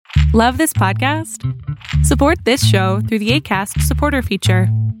Love this podcast? Support this show through the Acast supporter feature.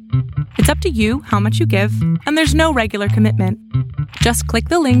 It's up to you how much you give, and there's no regular commitment. Just click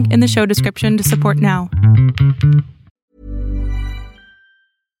the link in the show description to support now.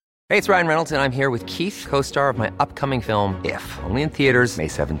 Hey, it's Ryan Reynolds, and I'm here with Keith, co-star of my upcoming film, If, only in theaters May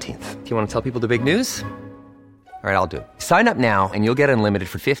 17th. Do you want to tell people the big news? All right, I'll do it. Sign up now and you'll get unlimited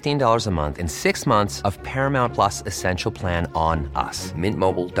for $15 a month and 6 months of Paramount Plus Essential Plan on us.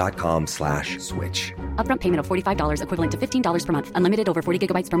 MintMobile.com/switch. Upfront payment of $45 equivalent to $15 per month. Unlimited over 40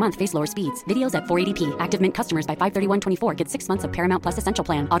 gigabytes per month. Face lower speeds. Videos at 480p. Active Mint customers by 531.24 get 6 months of Paramount Plus Essential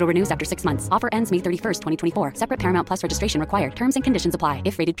Plan. Auto renews after 6 months. Offer ends May 31st, 2024. Separate Paramount Plus registration required. Terms and conditions apply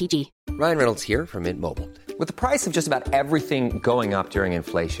if rated PG. Ryan Reynolds here from Mint Mobile. With the price of just about everything going up during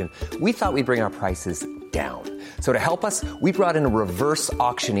inflation, we thought we'd bring our prices down. So to help us, we brought in a reverse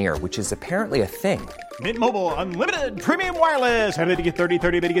auctioneer, which is apparently a thing. Mint Mobile Unlimited Premium Wireless. How to get 30,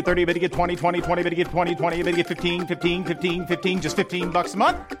 30, bit to get 30, bit to get 20, 20, 20, bit to get 20, 20, bit to get 15, 15, 15, 15, just $15 a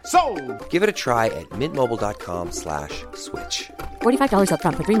month? Sold! Give it a try at mintmobile.com/switch. $45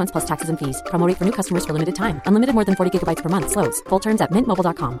 upfront for 3 months plus taxes and fees. Promo rate for new customers for limited time. Unlimited more than 40 gigabytes per month. Slows full terms at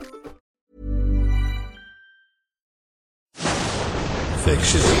mintmobile.com.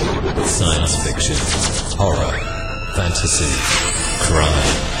 Fiction, science fiction, horror, fantasy, crime,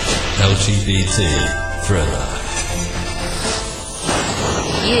 LGBT, thriller.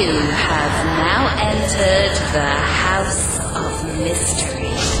 You have now entered the House of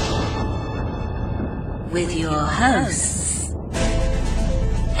Mystery with your hosts,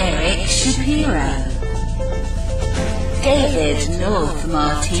 Eric Shapiro, David North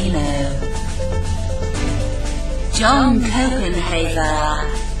Martino, John Copenhaver,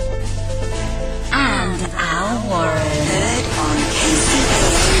 and Al Warren. Heard on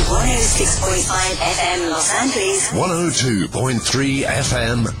KCAA 106.5 FM Los Angeles, 102.3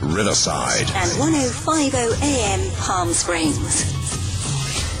 FM Riverside, and 105.0 AM Palm Springs.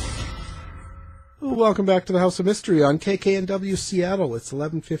 Welcome back to the House of Mystery on KKNW Seattle. It's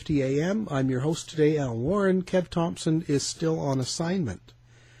 11:50 a.m. I'm your host today, Al Warren. Kev Thompson is still on assignment.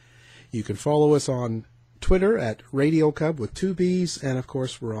 You can follow us on Twitter at Radio Cub with 2 B's, and of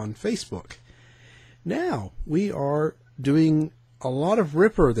course we're on Facebook. Now, we are doing a lot of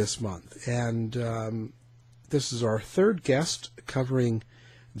Ripper this month, and this is our third guest covering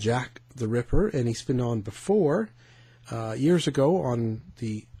Jack the Ripper, and he's been on before, years ago on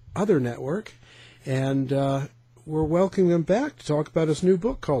the other network, and we're welcoming him back to talk about his new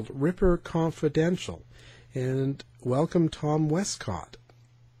book called Ripper Confidential. And welcome, Tom Westcott.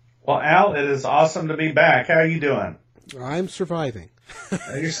 Well, Al, it is awesome to be back. How are you doing? I'm surviving.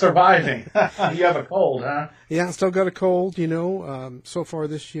 You're surviving. You have a cold, huh? Yeah, I still got a cold, you know. So far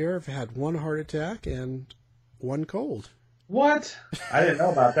this year, I've had 1 heart attack and 1 cold. What? I didn't know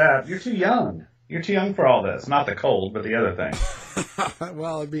about that. You're too young. You're too young for all this. Not the cold, but the other thing.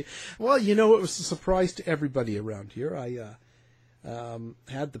 Well, you know, it was a surprise to everybody around here. I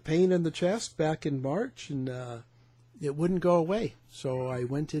had the pain in the chest back in March, and it wouldn't go away. So I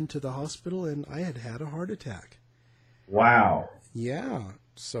went into the hospital, and I had a heart attack. Wow. Yeah.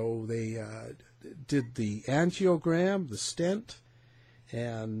 So they did the angiogram, the stent,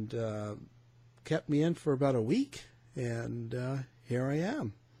 and kept me in for about a week, and here I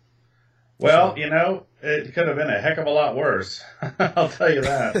am. Well, you know, it could have been a heck of a lot worse. I'll tell you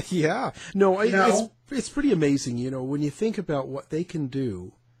that. Yeah. No, it's pretty amazing, you know, when you think about what they can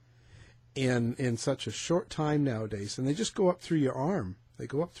do in such a short time nowadays, and they just go up through your arm. They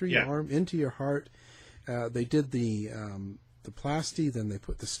go up through your arm into your heart. They did the plasty, then they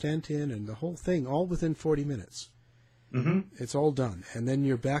put the stent in, and the whole thing, all within 40 minutes. Mm-hmm. It's all done, and then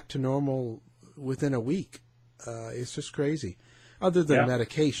you're back to normal within a week. It's just crazy. Other than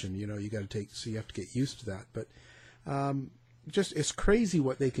medication, you know, you got to take, so you have to get used to that. But just it's crazy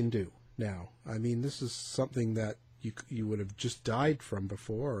what they can do now. I mean, this is something that you would have just died from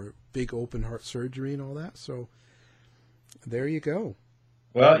before, or big open heart surgery and all that. So there you go.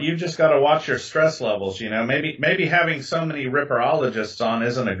 Well, you've just got to watch your stress levels, you know. Maybe having so many ripperologists on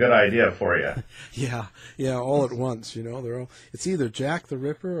isn't a good idea for you. Yeah, all at once, you know. It's either Jack the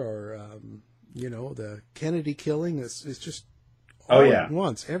Ripper or, you know, the Kennedy killing. It's just all at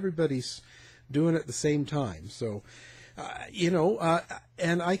once. Everybody's doing it at the same time. So, you know,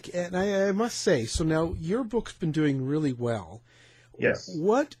 and I must say, so now your book's been doing really well. Yes.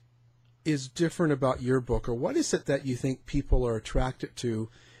 What is different about your book, or what is it that you think people are attracted to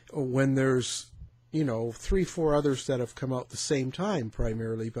when there's, you know, 3-4 others that have come out the same time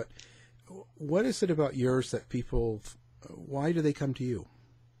primarily, but what is it about yours that people, why do they come to you?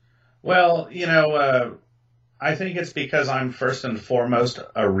 Well, you know, I think it's because I'm first and foremost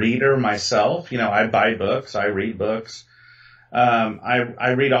a reader myself. I buy books, I read books.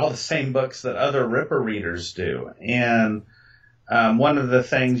 I read all the same books that other Ripper readers do. And one of the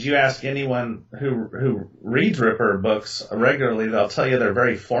things, you ask anyone who reads Ripper books regularly, they'll tell you they're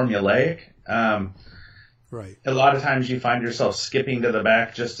very formulaic. Right. A lot of times you find yourself skipping to the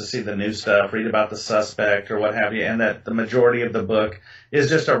back just to see the new stuff, read about the suspect or what have you, and that the majority of the book is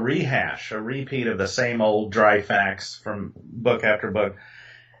just a rehash, a repeat of the same old dry facts from book after book.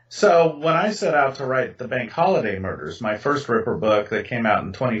 So when I set out to write The Bank Holiday Murders, my first Ripper book that came out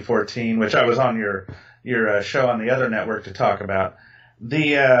in 2014, which I was on your show on the other network to talk about,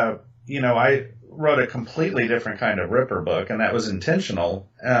 I wrote a completely different kind of Ripper book, and that was intentional.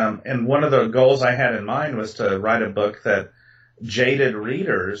 And one of the goals I had in mind was to write a book that jaded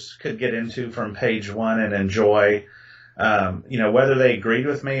readers could get into from page one and enjoy, whether they agreed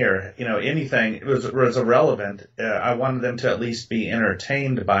with me or, anything. It was irrelevant. I wanted them to at least be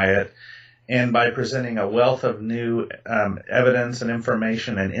entertained by it, and by presenting a wealth of new evidence and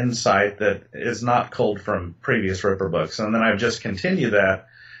information and insight that is not culled from previous Ripper books. And then I've just continued that.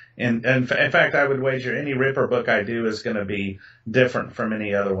 And in fact, I would wager any Ripper book I do is going to be different from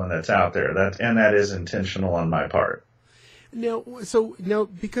any other one that's out there. That is intentional on my part. Now,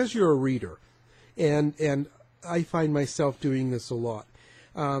 because you're a reader, and I find myself doing this a lot.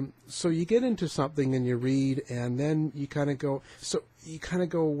 So you get into something and you read, and then you kind of go,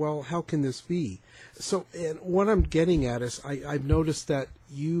 well, how can this be? So, and what I'm getting at is I've noticed that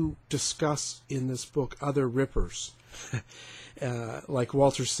you discuss in this book other Rippers. Like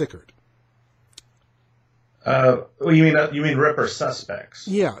Walter Sickert. You mean Ripper suspects?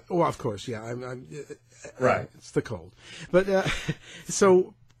 Yeah. Well, of course. Yeah. I'm right. It's the cold. But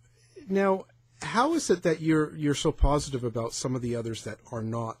so now, how is it that you're so positive about some of the others that are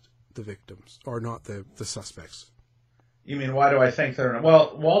not the victims, or not the suspects? You mean, why do I think they're not?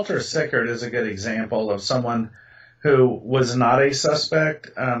 Well, Walter Sickert is a good example of someone who was not a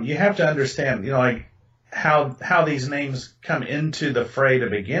suspect. You have to understand, how these names come into the fray to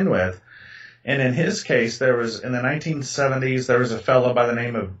begin with. And in his case, in the 1970s, there was a fellow by the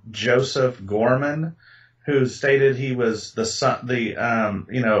name of Joseph Gorman, who stated he was the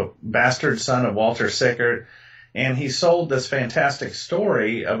bastard son of Walter Sickert. And he sold this fantastic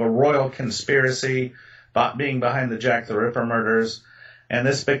story of a royal conspiracy being behind the Jack the Ripper murders. And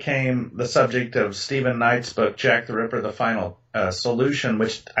this became the subject of Stephen Knight's book, Jack the Ripper, The Final Solution,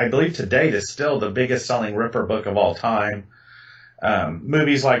 which I believe to date is still the biggest selling Ripper book of all time.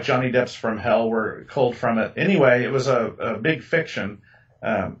 Movies like Johnny Depp's From Hell were culled from it. Anyway, it was a big fiction,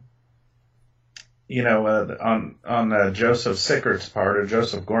 on Joseph Sickert's part, or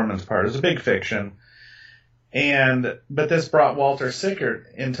Joseph Gorman's part. It was a big fiction. But this brought Walter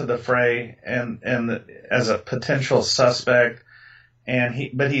Sickert into the fray and as a potential suspect.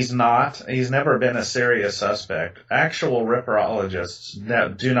 But he's not. He's never been a serious suspect. Actual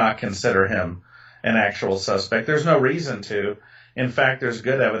Ripperologists do not consider him an actual suspect. There's no reason to. In fact, there's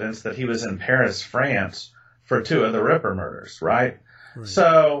good evidence that he was in Paris, France, for two of the Ripper murders, right?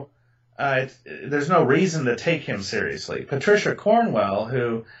 So there's no reason to take him seriously. Patricia Cornwell,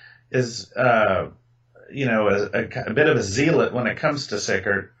 who is a bit of a zealot when it comes to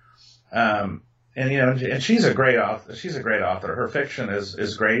Sickert, and she's a great author. She's a great author. Her fiction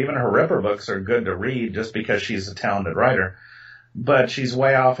is great. Even her Ripper books are good to read just because she's a talented writer. But she's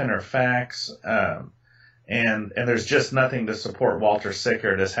way off in her facts, and there's just nothing to support Walter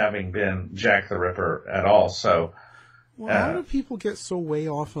Sickert as having been Jack the Ripper at all. So, how do people get so way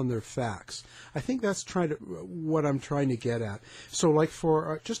off on their facts? I think that's what I'm trying to get at. So, like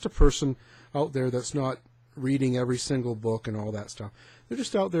for just a person out there that's not reading every single book and all that stuff. They're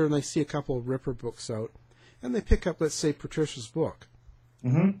just out there and they see a couple of Ripper books out, and they pick up, let's say, Patricia's book.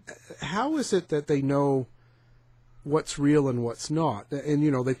 Mm-hmm. How is it that they know what's real and what's not?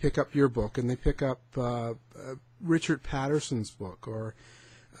 And, they pick up your book, and they pick up Richard Patterson's book, or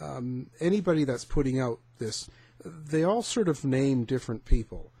anybody that's putting out this. They all sort of name different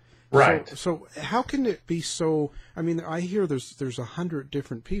people. Right. So how can it be so? I mean, I hear there's 100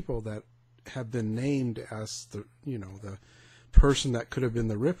 different people that have been named as the person that could have been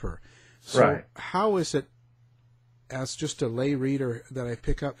the Ripper. So right. How is it, as just a lay reader that I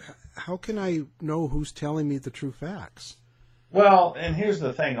pick up, how can I know who's telling me the true facts? Well, and here's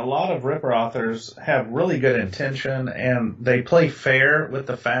the thing. A lot of Ripper authors have really good intention, and they play fair with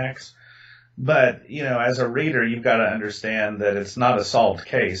the facts. But, as a reader, you've got to understand that it's not a solved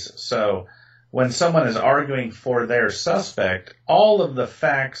case. So when someone is arguing for their suspect, all of the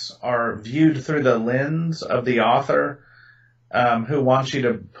facts are viewed through the lens of the author, who wants you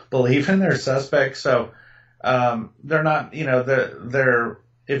to believe in their suspect. So they're not, they're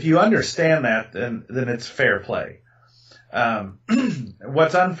if you understand that, then it's fair play.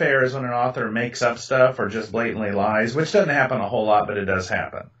 What's unfair is when an author makes up stuff or just blatantly lies, which doesn't happen a whole lot, but it does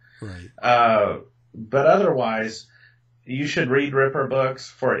happen. Right. But otherwise, you should read Ripper books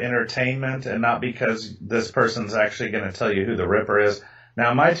for entertainment and not because this person's actually going to tell you who the Ripper is.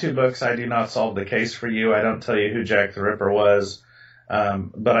 Now, my 2 books, I do not solve the case for you. I don't tell you who Jack the Ripper was,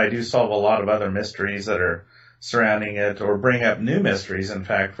 but I do solve a lot of other mysteries that are surrounding it or bring up new mysteries, in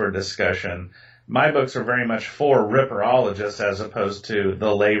fact, for discussion. My books are very much for Ripperologists as opposed to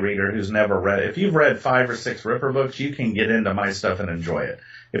the lay reader who's never read it. If you've read 5 or 6 Ripper books, you can get into my stuff and enjoy it.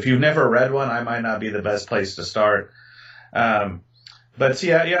 If you've never read one, I might not be the best place to start. But see,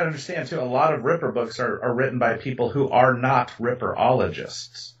 you got to understand, too, a lot of Ripper books are written by people who are not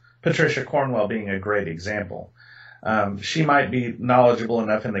Ripperologists. Patricia Cornwell being a great example. She might be knowledgeable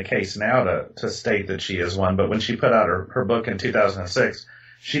enough in the case now to state that she is one, but when she put out her book in 2006,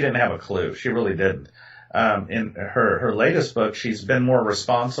 she didn't have a clue. She really didn't. In her latest book, she's been more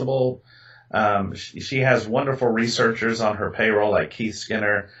responsible. She has wonderful researchers on her payroll like Keith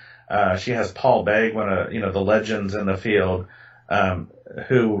Skinner. She has Paul Begg, one of the legends in the field,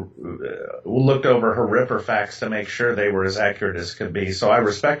 who looked over her Ripper facts to make sure they were as accurate as could be. So I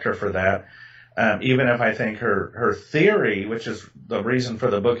respect her for that. Even if I think her theory, which is the reason for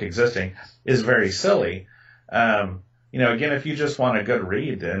the book existing, is very silly. Again, if you just want a good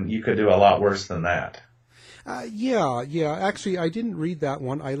read, then you could do a lot worse than that. Yeah. Actually, I didn't read that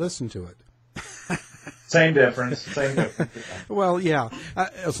one. I listened to it. Same difference. Well, yeah.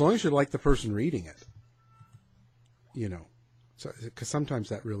 As long as you like the person reading it, because sometimes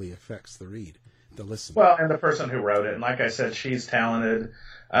that really affects the read, the listen. Well, and the person who wrote it, and like I said, she's talented.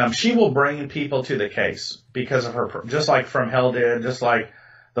 She will bring people to the case because of her, just like From Hell did, just like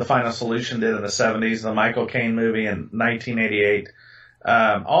The Final Solution did in the 70s, the Michael Caine movie in 1988.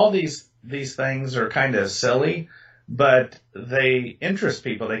 All these things are kind of silly, but they interest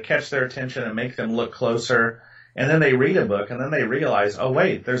people. They catch their attention and make them look closer. And then they read a book and then they realize, oh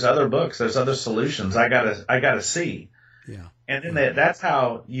wait, there's other books, there's other solutions. I gotta see. Yeah. And then that's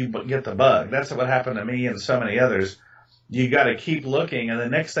how you get the bug. That's what happened to me and so many others. You got to keep looking, and the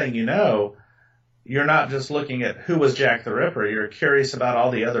next thing you know, you're not just looking at who was Jack the Ripper. You're curious about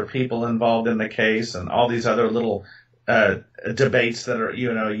all the other people involved in the case and all these other little debates that are,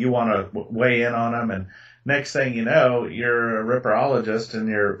 you want to weigh in on them. And next thing you know, you're a Ripperologist and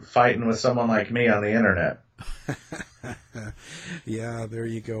you're fighting with someone like me on the internet. Yeah, there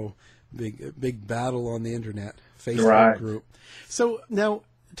you go. Big battle on the internet, Facebook right. group. So now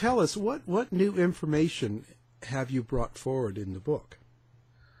tell us, what new information have you brought forward in the book?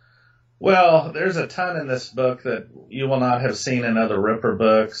 Well, there's a ton in this book that you will not have seen in other Ripper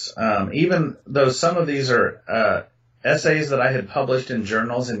books. Even though some of these are essays that I had published in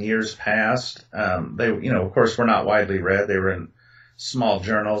journals in years past, they, of course, were not widely read. They were in small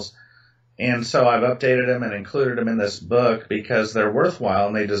journals. And so I've updated them and included them in this book because they're worthwhile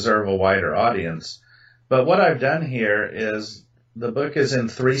and they deserve a wider audience. But what I've done here is the book is in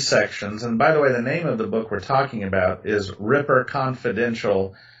 3 sections. And by the way, the name of the book we're talking about is Ripper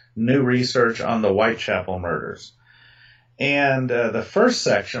Confidential, New Research on the Whitechapel Murders. And the first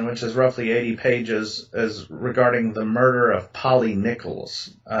section, which is roughly 80 pages, is regarding the murder of Polly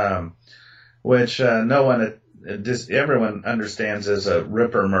Nichols, which everyone understands is a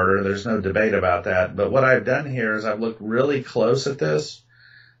Ripper murder. There's no debate about that. But what I've done here is I've looked really close at this,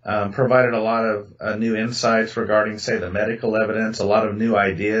 provided a lot of new insights regarding, say, the medical evidence, a lot of new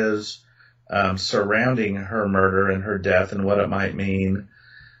ideas surrounding her murder and her death and what it might mean.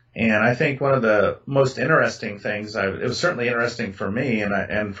 And I think one of the most interesting things, it was certainly interesting for me,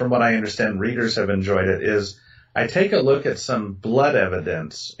 and from what I understand, readers have enjoyed it, is I take a look at some blood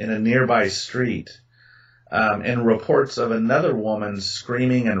evidence in a nearby street and reports of another woman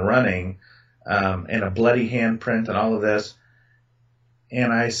screaming and running and a bloody handprint and all of this.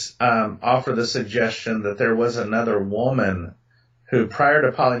 And I offer the suggestion that there was another woman who, prior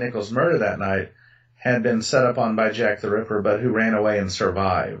to Polly Nichols' murder that night, had been set up on by Jack the Ripper, but who ran away and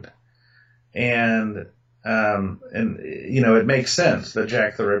survived. And it makes sense that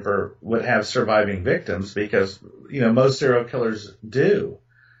Jack the Ripper would have surviving victims because, most serial killers do.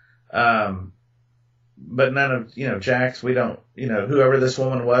 But none of, Jack's, we don't, whoever this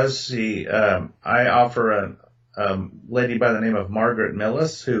woman was, I offer a lady by the name of Margaret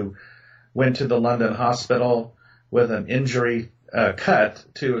Millis, who went to the London hospital with an injury cut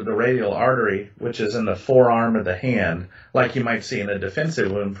to the radial artery, which is in the forearm of the hand, like you might see in a defensive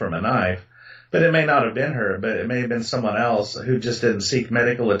wound from a knife. But it may not have been her, but it may have been someone else who just didn't seek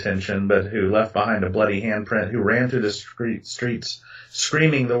medical attention, but who left behind a bloody handprint, who ran through the streets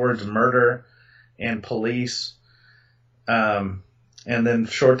screaming the words murder and police. And then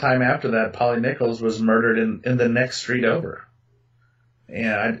short time after that, Polly Nichols was murdered in the next street over.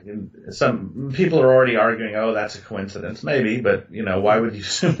 And some people are already arguing, oh, that's a coincidence. Maybe, but, why would you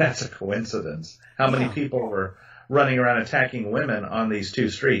assume that's a coincidence? How many people were running around attacking women on these two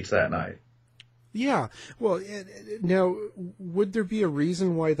streets that night? Yeah. Well, now, would there be a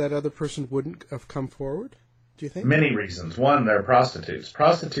reason why that other person wouldn't have come forward, do you think? Many reasons. One, they're prostitutes.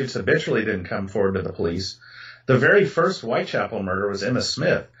 Prostitutes habitually didn't come forward to the police. The very first Whitechapel murder was Emma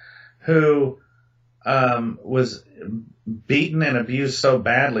Smith, who was beaten and abused so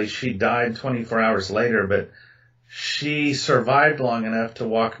badly she died 24 hours later, but she survived long enough to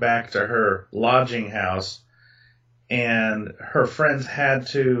walk back to her lodging house, and her friends had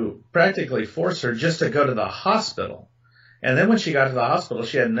to practically force her just to go to the hospital. And then when she got to the hospital,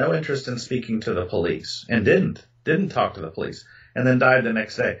 she had no interest in speaking to the police and didn't talk to the police, and then died the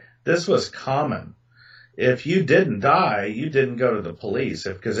next day. This was common. If you didn't die, you didn't go to the police,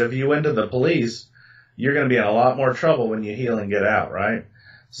 because if you went to the police, you're going to be in a lot more trouble when you heal and get out, right?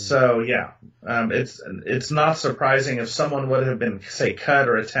 So, yeah, it's not surprising if someone would have been, say, cut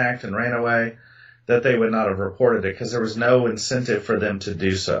or attacked and ran away, that they would not have reported it, because there was no incentive for them to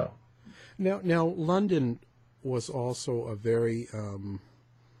do so. Now, London was also a very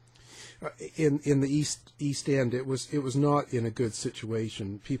in the East End. It was not in a good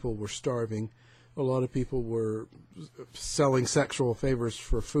situation. People were starving. A lot of people were selling sexual favors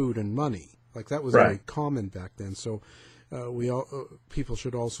for food and money. Like, that was very common back then. So people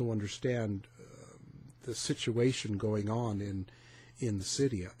should also understand the situation going on in the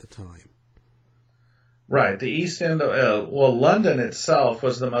city at the time. Right. The East End, London itself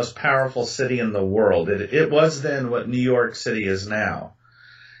was the most powerful city in the world. It was then what New York City is now.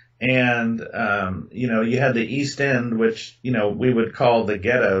 And, you had the East End, which, we would call the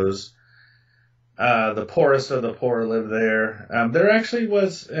ghettos. The poorest of the poor lived there. There actually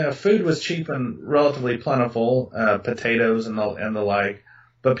was, food was cheap and relatively plentiful, potatoes and the like,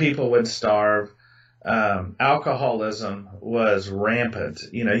 but people would starve. Alcoholism was rampant.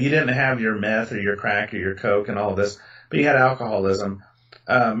 You didn't have your meth or your crack or your coke and all this, but you had alcoholism.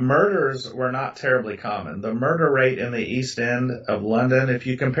 Murders were not terribly common. The murder rate in the East End of London, if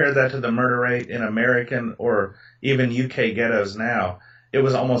you compare that to the murder rate in American or even UK ghettos now, it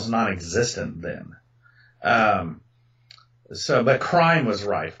was almost non-existent then. But crime was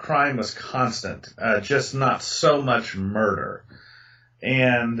rife. Crime was constant, just not so much murder.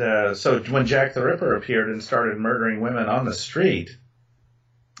 And so when Jack the Ripper appeared and started murdering women on the street,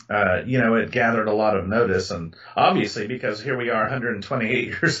 it gathered a lot of notice. And obviously, because here we are 128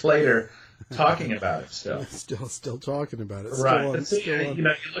 years later talking about it still. Still talking about it. Right.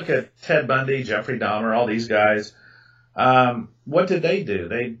 You look at Ted Bundy, Jeffrey Dahmer, all these guys. What did they do?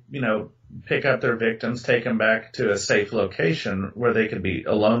 They, pick up their victims, take them back to a safe location where they could be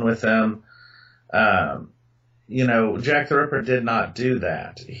alone with them. Jack the Ripper did not do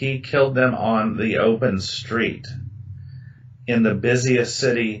that. He killed them on the open street in the busiest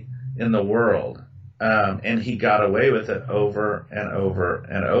city in the world. And he got away with it over and over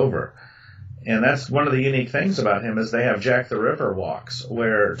and over. And that's one of the unique things about him is they have Jack the Ripper walks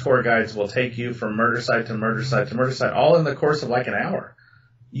where tour guides will take you from murder site to murder site to murder site, all in the course of like an hour.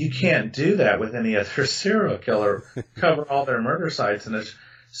 You can't do that with any other serial killer, cover all their murder sites.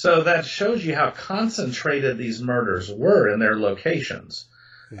 So that shows you how concentrated these murders were in their locations.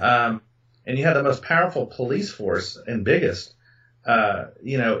 Yeah. And you had the most powerful police force and biggest,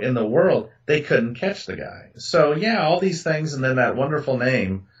 in the world. They couldn't catch the guy. So, yeah, all these things and then that wonderful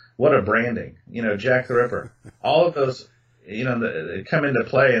name. What a branding, Jack the Ripper. All of those, come into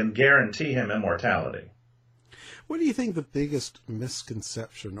play and guarantee him immortality. What do you think the biggest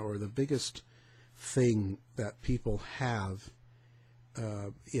misconception or the biggest thing that people have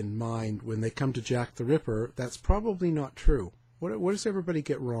in mind when they come to Jack the Ripper that's probably not true? What does everybody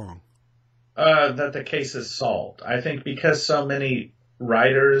get wrong? That the case is solved. I think because so many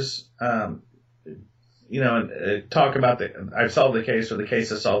writers talk about I've solved the case or the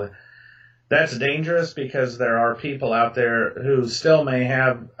case is solved. That's dangerous because there are people out there who still may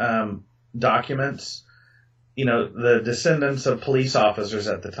have documents, the descendants of police officers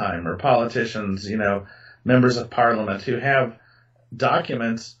at the time or politicians, members of parliament who have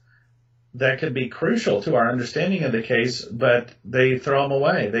documents that could be crucial to our understanding of the case, but they throw them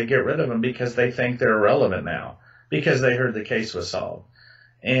away. They get rid of them because they think they're irrelevant now because they heard the case was solved.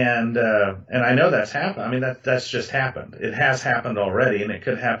 And I know that's happened. I mean, that's just happened. It has happened already, and it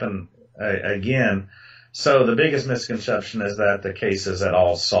could happen again. So the biggest misconception is that the case is at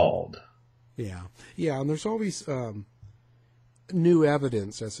all solved. Yeah, and there's always new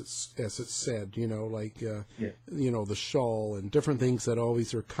evidence, as it's said. Like the shawl and different things that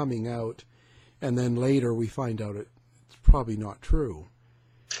always are coming out, and then later we find out it's probably not true.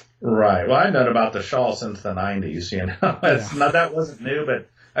 Right. Well, I've known about the shawl since the 90s. That wasn't new, but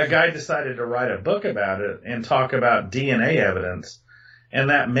a guy decided to write a book about it and talk about DNA evidence, and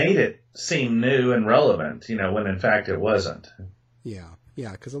that made it seem new and relevant, when in fact it wasn't. Yeah,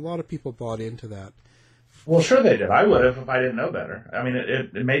 because a lot of people bought into that. Well, sure they did. I would have if I didn't know better. I mean,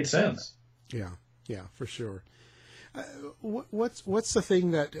 it made sense. Yeah, for sure. What's the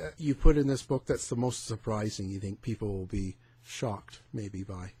thing that you put in this book that's the most surprising? You think people will be shocked maybe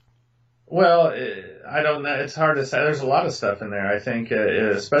by? Well, I don't know. It's hard to say. There's a lot of stuff in there. I think,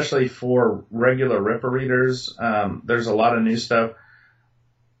 especially for regular Ripper readers, there's a lot of new stuff.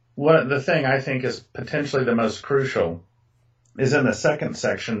 The thing I think is potentially the most crucial is in the second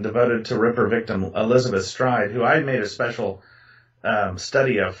section devoted to Ripper victim Elizabeth Stride, who I made a special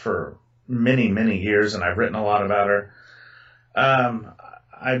study of for many, many years, and I've written a lot about her.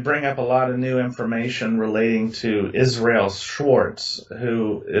 I bring up a lot of new information relating to Israel Schwartz,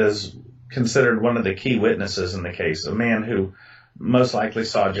 who is considered one of the key witnesses in the case, a man who most likely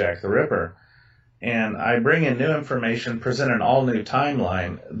saw Jack the Ripper. And I bring in new information, present an all-new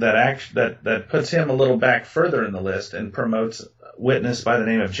timeline that puts him a little back further in the list and promotes a witness by the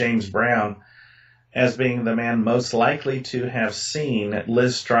name of James Brown as being the man most likely to have seen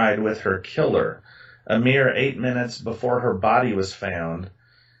Liz Stride with her killer, a mere 8 minutes before her body was found.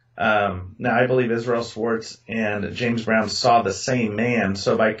 Now, I believe Israel Schwartz and James Brown saw the same man,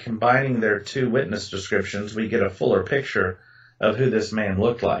 so by combining their two witness descriptions, we get a fuller picture of who this man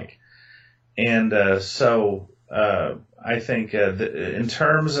looked like. And so I think in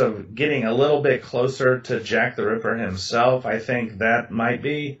terms of getting a little bit closer to Jack the Ripper himself, I think that might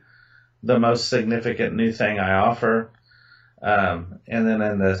be the most significant new thing I offer. And then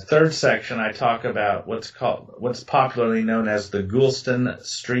in the third section, I talk about what's popularly known as the Goulston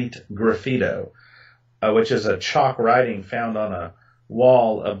Street Graffito, which is a chalk writing found on a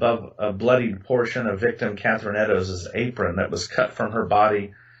wall above a bloodied portion of victim Catherine Eddowes' apron that was cut from her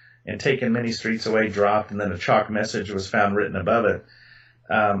body and taken many streets away, dropped, and then a chalk message was found written above it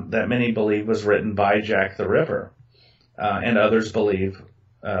that many believe was written by Jack the Ripper, and others believe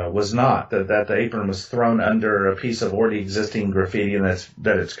was not, that the apron was thrown under a piece of already existing graffiti and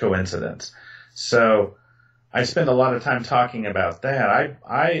that it's coincidence. So I spend a lot of time talking about that.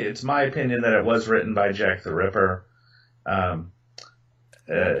 It's my opinion that it was written by Jack the Ripper.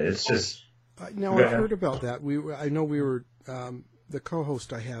 It's just... Now, I've heard about that. I know we were... the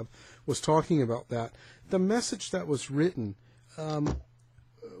co-host I have was talking about that. The message that was written,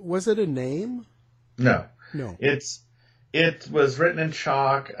 was it a name? No. It was written in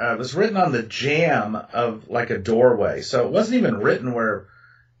chalk. It was written on the jamb of like a doorway. So it wasn't even written where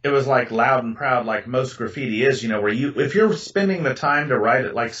it was like loud and proud like most graffiti is, where if you're spending the time to write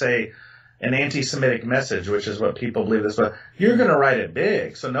it, like say an anti-Semitic message, which is what people believe this was, you're going to write it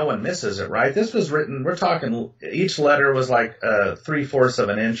big so no one misses it, right? This was written, we're talking, each letter was like 3/4 of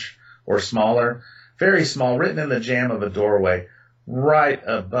an inch or smaller, very small, written in the jamb of a doorway right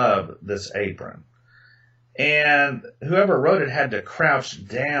above this apron. And whoever wrote it had to crouch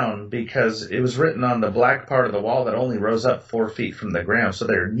down because it was written on the black part of the wall that only rose up 4 feet from the ground. So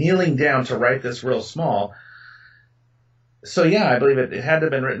they're kneeling down to write this real small. So, yeah, I believe it had to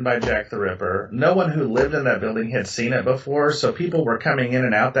have been written by Jack the Ripper. No one who lived in that building had seen it before, so people were coming in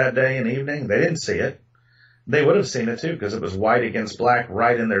and out that day and evening. They didn't see it. They would have seen it, too, because it was white against black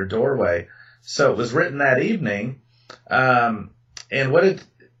right in their doorway. So it was written that evening. And what it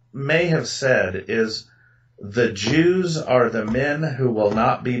may have said is, "The Jews are the men who will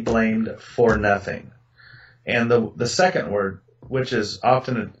not be blamed for nothing." And the second word, which is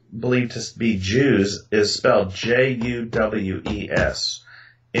often believed to be Jews, is spelled Juwes.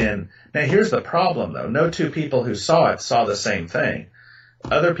 Now, here's the problem, though. No two people who saw it saw the same thing.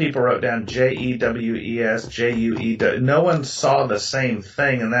 Other people wrote down Jewes, Jue. No one saw the same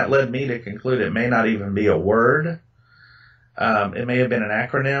thing, and that led me to conclude it may not even be a word. It may have been an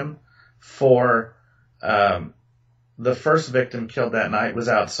acronym for... the first victim killed that night was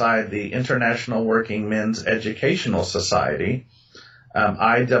outside the International Working Men's Educational Society,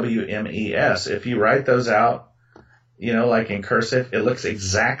 IWMES. If you write those out, like in cursive, it looks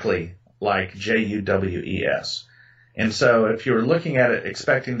exactly like Juwes. And so if you're looking at it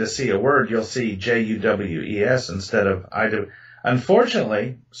expecting to see a word, you'll see Juwes instead of IW.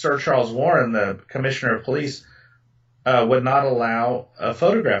 Unfortunately, Sir Charles Warren, the Commissioner of Police, would not allow a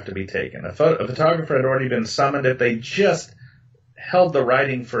photograph to be taken. A photographer had already been summoned. If they just held the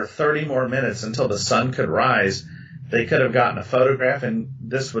writing for 30 more minutes until the sun could rise, they could have gotten a photograph, and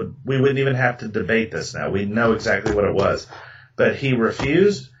we wouldn't even have to debate this now. We know exactly what it was. But he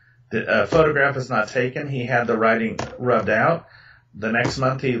refused. The photograph was not taken. He had the writing rubbed out. The next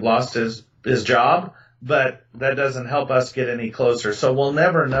month he lost his job, but that doesn't help us get any closer. So we'll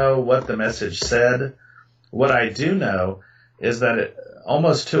never know what the message said. What I do know is that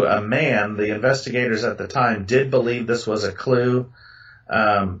almost to a man, the investigators at the time did believe this was a clue.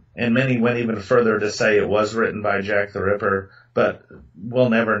 And many went even further to say it was written by Jack the Ripper, but we'll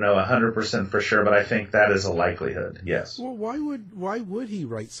never know 100% for sure. But I think that is a likelihood. Yes. Well, why would he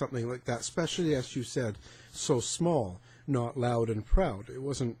write something like that, especially as you said, so small, not loud and proud? It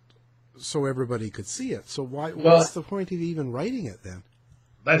wasn't so everybody could see it. So what's the point of even writing it then?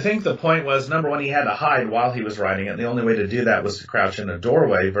 I think the point was, number one, he had to hide while he was writing it. The only way to do that was to crouch in a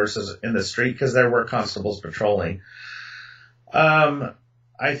doorway versus in the street, because there were constables patrolling.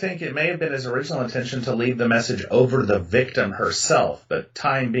 I think it may have been his original intention to leave the message over the victim herself, but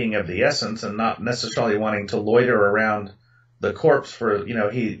time being of the essence and not necessarily wanting to loiter around the corpse for,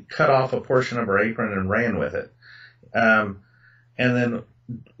 he cut off a portion of her apron and ran with it. And then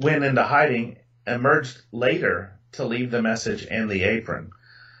went into hiding, emerged later to leave the message and the apron.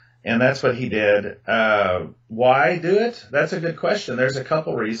 And that's what he did. Why do it? That's a good question. There's a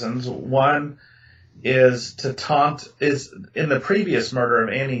couple reasons. One is to taunt. In the previous murder of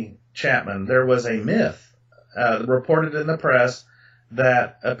Annie Chapman, there was a myth reported in the press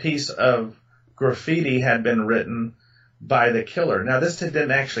that a piece of graffiti had been written by the killer. Now, this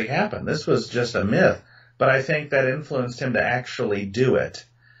didn't actually happen. This was just a myth, but I think that influenced him to actually do it.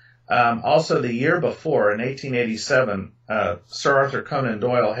 Also, the year before, in 1887, Sir Arthur Conan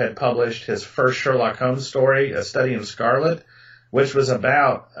Doyle had published his first Sherlock Holmes story, A Study in Scarlet, which was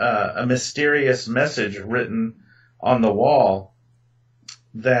about a mysterious message written on the wall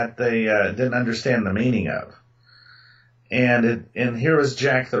that they didn't understand the meaning of. And here was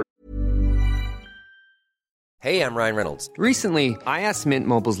Jack the... Hey, I'm Ryan Reynolds. Recently, I asked Mint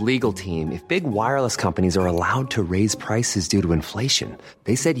Mobile's legal team if big wireless companies are allowed to raise prices due to inflation.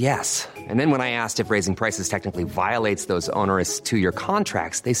 They said yes. And then when I asked if raising prices technically violates those onerous 2-year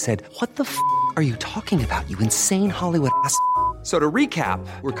contracts, they said, "What the f*** are you talking about, you insane Hollywood ass?" So to recap,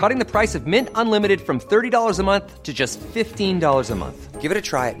 we're cutting the price of Mint Unlimited from $30 a month to just $15 a month. Give it a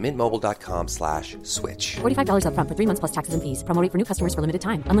try at mintmobile.com/switch. $45 up front for 3 months plus taxes and fees. Promo rate for new customers for limited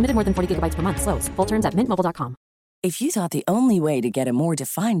time. Unlimited more than 40 gigabytes per month. Slows full terms at mintmobile.com. If you thought the only way to get a more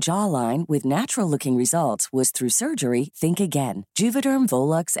defined jawline with natural-looking results was through surgery, think again. Juvederm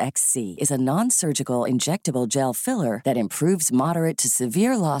Volux XC is a non-surgical injectable gel filler that improves moderate to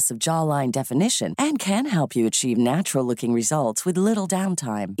severe loss of jawline definition and can help you achieve natural-looking results with little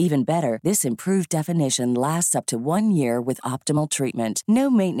downtime. Even better, this improved definition lasts up to 1 year with optimal treatment.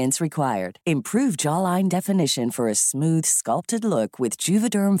 No maintenance required. Improve jawline definition for a smooth, sculpted look with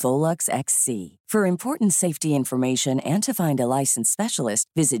Juvederm Volux XC. For important safety information and to find a licensed specialist,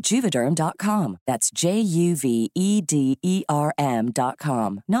 visit Juvederm.com. That's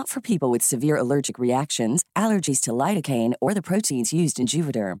JUVEDERM.com. Not for people with severe allergic reactions, allergies to lidocaine, or the proteins used in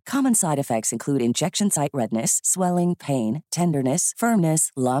Juvederm. Common side effects include injection site redness, swelling, pain, tenderness,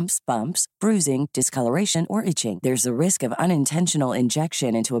 firmness, lumps, bumps, bruising, discoloration, or itching. There's a risk of unintentional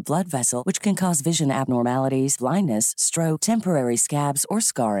injection into a blood vessel, which can cause vision abnormalities, blindness, stroke, temporary scabs, or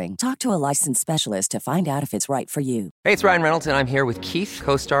scarring. Talk to a licensed specialist to find out if it's right for you. Hey, it's Ryan Reynolds, and I'm here with Keith,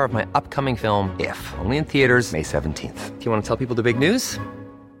 co-star of my upcoming film, If, only in theaters May 17th. Do you want to tell people the big news?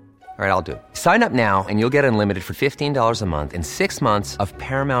 All right, I'll do it. Sign up now and you'll get unlimited for $15 a month and 6 months of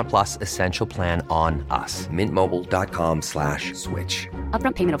Paramount Plus Essential Plan on us. MintMobile.com/switch.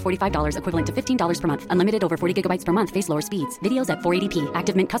 Upfront payment of $45 equivalent to $15 per month. Unlimited over 40 gigabytes per month. Face lower speeds. Videos at 480p.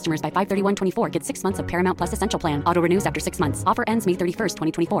 Active Mint customers by 531.24 get 6 months of Paramount Plus Essential Plan. Auto renews after 6 months. Offer ends May 31st,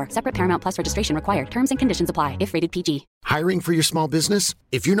 2024. Separate Paramount Plus registration required. Terms and conditions apply if rated PG. Hiring for your small business?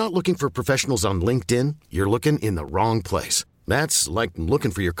 If you're not looking for professionals on LinkedIn, you're looking in the wrong place. That's like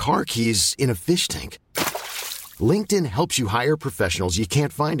looking for your car keys in a fish tank. LinkedIn helps you hire professionals you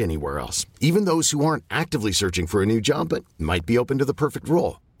can't find anywhere else, even those who aren't actively searching for a new job but might be open to the perfect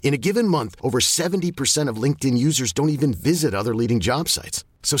role. In a given month, over 70% of LinkedIn users don't even visit other leading job sites.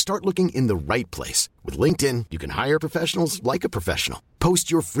 So start looking in the right place. With LinkedIn, you can hire professionals like a professional.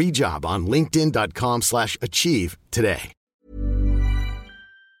 Post your free job on linkedin.com/achieve today.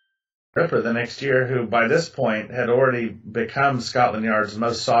 Ripper the next year, who by this point had already become Scotland Yard's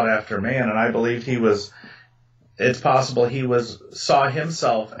most sought-after man, and I believe it's possible he saw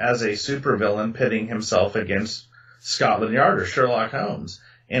himself as a supervillain pitting himself against Scotland Yard or Sherlock Holmes,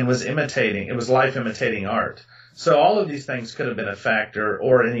 and was imitating. It was life imitating art. So all of these things could have been a factor,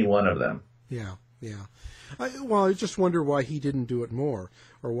 or any one of them. Yeah. I just wonder why he didn't do it more,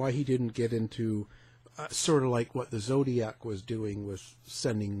 or why he didn't get into sort of like what the Zodiac was doing with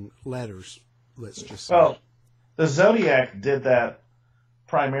sending letters. Let's just say. Well, the Zodiac did that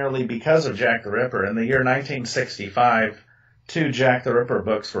primarily because of Jack the Ripper. In the year 1965, 2 Jack the Ripper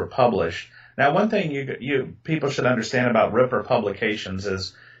books were published. Now, one thing you people should understand about Ripper publications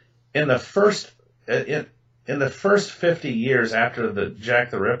is in the first 50 years after the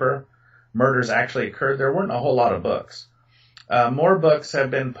Jack the Ripper murders actually occurred, there weren't a whole lot of books. More books have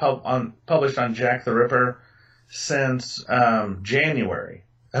been published on Jack the Ripper since January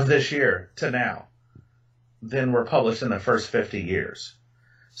of this year to now than were published in the first 50 years.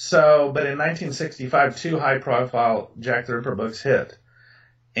 So, but in 1965, 2 high-profile Jack the Ripper books hit.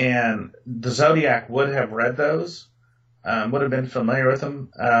 And the Zodiac would have read those, would have been familiar with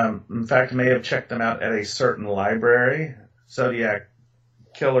them. In fact, may have checked them out at a certain library. Zodiac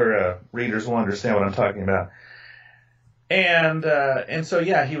killer readers will understand what I'm talking about. And so,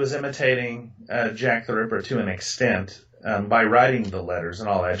 yeah, he was imitating Jack the Ripper to an extent by writing the letters and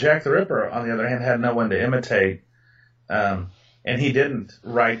all that. Jack the Ripper, on the other hand, had no one to imitate. And he didn't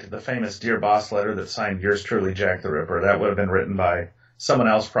write the famous Dear Boss letter that signed Yours Truly, Jack the Ripper. That would have been written by someone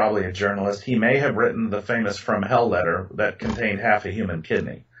else, probably a journalist. He may have written the famous From Hell letter that contained half a human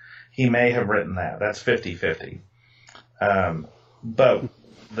kidney. He may have written that. That's 50-50. But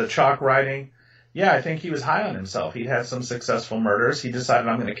the chalk writing, yeah, I think he was high on himself. He'd had some successful murders. He decided,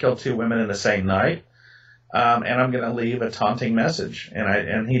 I'm going to kill 2 women in the same night, and I'm going to leave a taunting message.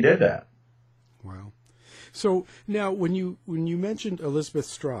 And he did that. Wow. So now, when you mentioned Elizabeth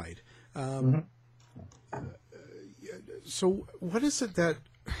Stride, so what is it that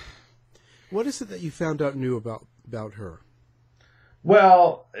you found out new about her?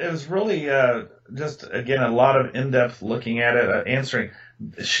 Well, it was really just, again, a lot of in-depth looking at it, answering.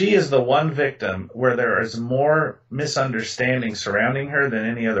 She is the one victim where there is more misunderstanding surrounding her than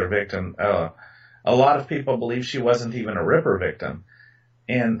any other victim. A lot of people believe she wasn't even a Ripper victim.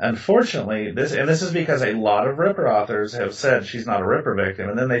 And unfortunately, this is because a lot of Ripper authors have said she's not a Ripper victim,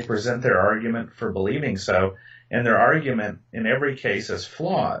 and then they present their argument for believing so, and their argument in every case is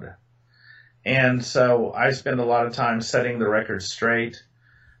flawed. And so I spend a lot of time setting the record straight.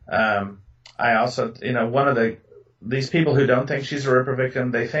 I also, these people who don't think she's a Ripper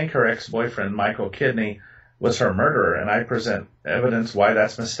victim, they think her ex-boyfriend, Michael Kidney, was her murderer, and I present evidence why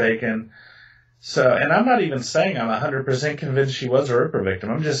that's mistaken. So, and I'm not even saying I'm 100% convinced she was a Ripper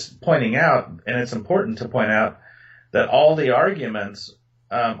victim. I'm just pointing out, and it's important to point out, that all the arguments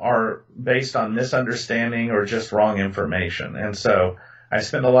are based on misunderstanding or just wrong information. And so I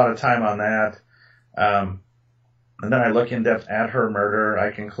spend a lot of time on that. And then I look in depth at her murder.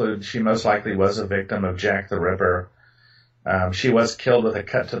 I conclude she most likely was a victim of Jack the Ripper. She was killed with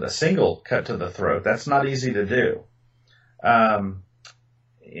a single cut to the throat. That's not easy to do. And,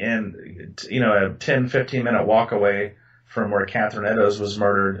 a 10, 15 minute walk away from where Catherine Eddowes was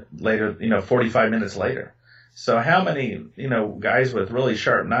murdered later, 45 minutes later. So how many, guys with really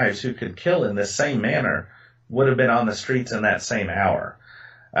sharp knives who could kill in this same manner would have been on the streets in that same hour?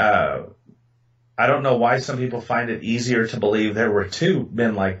 I don't know why some people find it easier to believe there were 2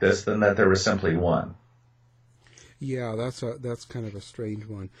 men like this than that there was simply one. Yeah, that's kind of a strange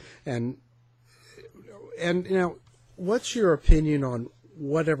one. And now, what's your opinion on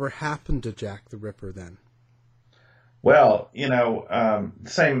whatever happened to Jack the Ripper then? Well,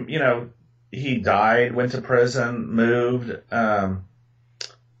 same, he died, went to prison, moved, and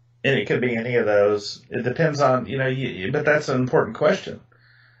it could be any of those. It depends on, but that's an important question.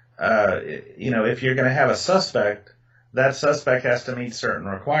 If you're going to have a suspect, that suspect has to meet certain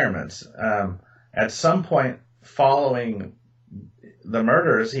requirements. At some point following the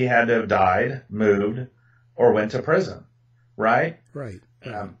murders, he had to have died, moved, or went to prison, right? Right.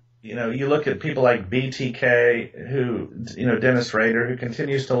 You look at people like BTK, who, Dennis Rader, who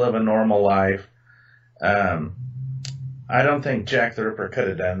continues to live a normal life. I don't think Jack the Ripper could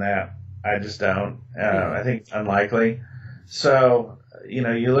have done that. I just don't. I think it's unlikely. So,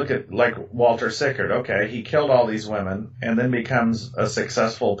 you look at like Walter Sickert. Okay, he killed all these women and then becomes a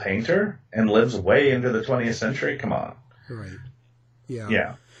successful painter and lives way into the 20th century. Come on. Right.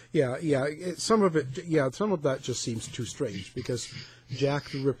 Yeah. Yeah. Yeah. Some of that just seems too strange because Jack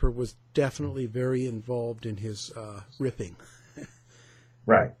the Ripper was definitely very involved in his ripping.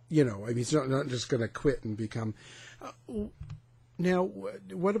 Right. He's not just going to quit and become. Now,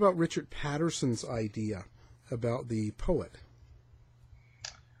 what about Richard Patterson's idea about the poet?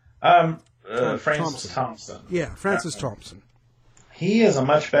 Francis Thompson. Yeah, Francis Thompson. He is a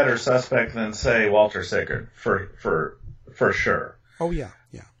much better suspect than, say, Walter Sickert, for sure. Oh, yeah.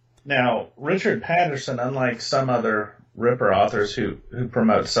 Now, Richard Patterson, unlike some other Ripper authors who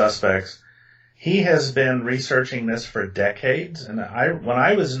promote suspects, he has been researching this for decades. And when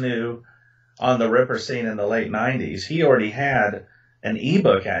I was new on the Ripper scene in the late 90s, he already had an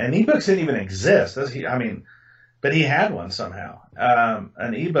ebook out. And ebooks didn't even exist. But he had one somehow.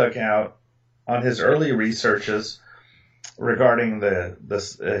 An ebook out on his early researches regarding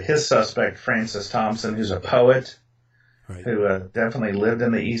his suspect, Francis Thompson, who's a poet, right, who definitely lived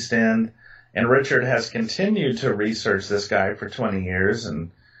in the East End. And Richard has continued to research this guy for 20 years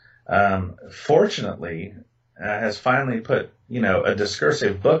and fortunately has finally put, a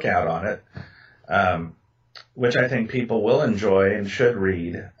discursive book out on it, which I think people will enjoy and should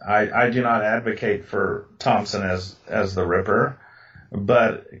read. I do not advocate for Thompson as the Ripper,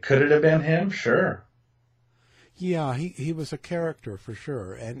 but could it have been him? Sure. Yeah, he was a character for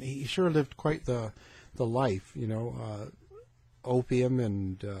sure, and he sure lived quite the life, opium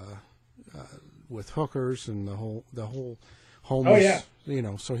and with hookers and the whole homeless. Oh,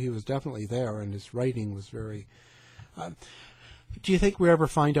 yeah. So he was definitely there, and his writing was very. Do you think we ever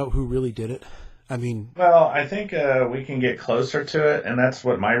find out who really did it? Well, I think we can get closer to it, and that's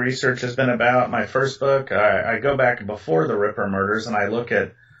what my research has been about. My first book, I go back before the Ripper murders, and I look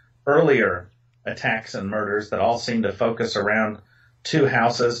at earlier attacks and murders that all seem to focus around two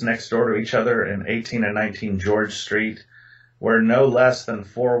houses next door to each other in 18 and 19 George Street, where no less than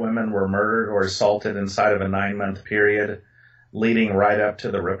 4 women were murdered or assaulted inside of a 9-month period, leading right up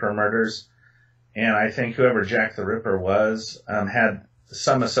to the Ripper murders. And I think whoever Jack the Ripper was had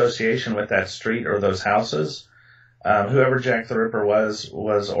some association with that street or those houses. Whoever Jack the Ripper was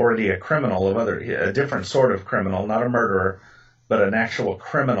already a criminal a different sort of criminal, not a murderer, but an actual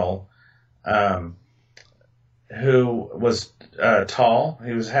criminal who was tall.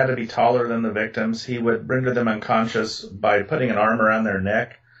 He had to be taller than the victims. He would render them unconscious by putting an arm around their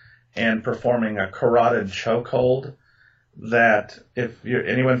neck and performing a carotid chokehold that, if you're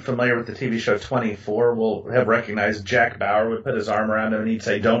anyone familiar with the TV show 24, will have recognized. Jack Bauer would put his arm around him and he'd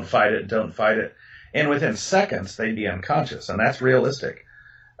say, "Don't fight it, don't fight it." And within seconds, they'd be unconscious. And that's realistic.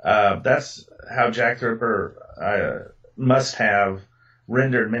 That's how Jack the Ripper must have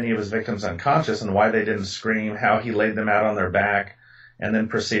rendered many of his victims unconscious, and why they didn't scream, how he laid them out on their back and then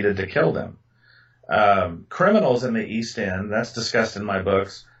proceeded to kill them. Criminals in the East End, that's discussed in my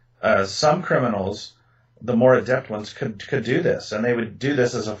books. Some criminals, the more adept ones, could do this, and they would do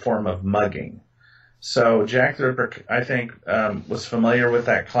this as a form of mugging. So Jack the Ripper, I think, was familiar with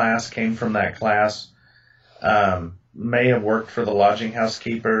that class, came from that class, may have worked for the lodging house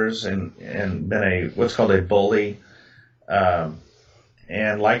keepers and been what's called a bully,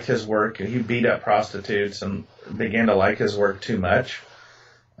 and liked his work. He beat up prostitutes and began to like his work too much.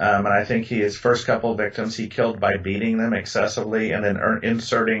 And I think his first couple of victims he killed by beating them excessively and then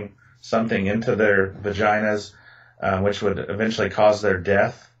inserting something into their vaginas, which would eventually cause their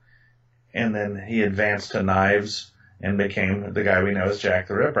death. And then he advanced to knives and became the guy we know as Jack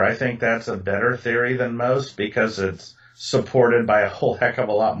the Ripper. I think that's a better theory than most because it's supported by a whole heck of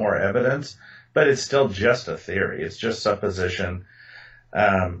a lot more evidence, but it's still just a theory. It's just supposition.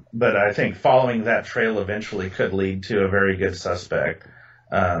 But I think following that trail eventually could lead to a very good suspect.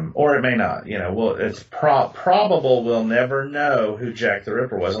 Or it may not. It's probable we'll never know who Jack the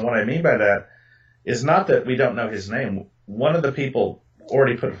Ripper was. And what I mean by that is not that we don't know his name. One of the people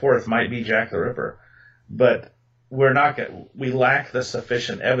already put forth might be Jack the Ripper, but we lack the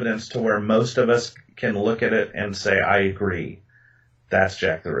sufficient evidence to where most of us can look at it and say, I agree, that's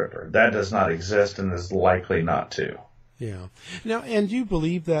Jack the Ripper. That does not exist and is likely not to. Yeah. Now, and you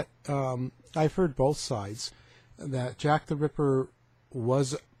believe that, I've heard both sides, that Jack the Ripper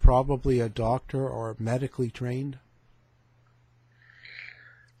was probably a doctor or medically trained?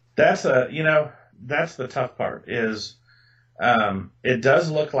 That's the tough part is, it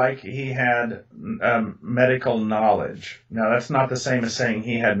does look like he had medical knowledge. Now, that's not the same as saying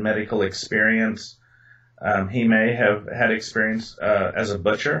he had medical experience. He may have had experience as a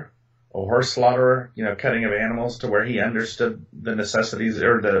butcher, a horse slaughterer, cutting of animals to where he understood the necessities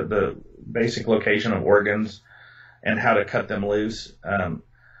or the basic location of organs and how to cut them loose. But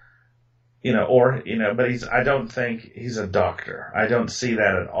I don't think he's a doctor. I don't see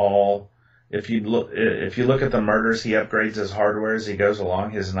that at all. If you look at the murders, he upgrades his hardware as he goes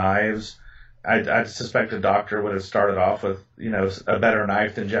along, his knives. I suspect a doctor would have started off with, a better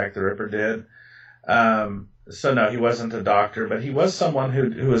knife than Jack the Ripper did. So no, he wasn't a doctor, but he was someone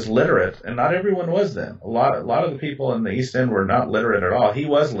who was literate, and not everyone was then. A lot of the people in the East End were not literate at all. He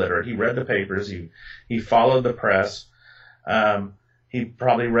was literate. He read the papers. He followed the press. He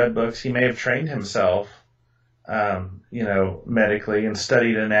probably read books. He may have trained himself, medically, and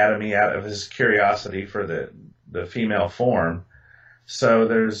studied anatomy out of his curiosity for the female form. So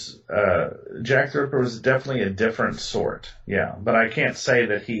there's Jack the Ripper was definitely a different sort, yeah. But I can't say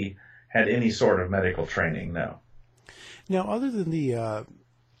that he had any sort of medical training, no. Now, other than the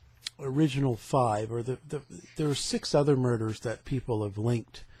original 5, or there are 6 other murders that people have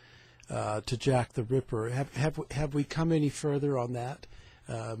linked to Jack the Ripper. Have we come any further on that?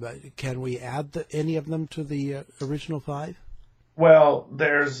 Can we add any of them to the original 5? Well,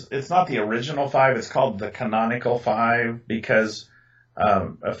 it's not the original 5. It's called the canonical 5 because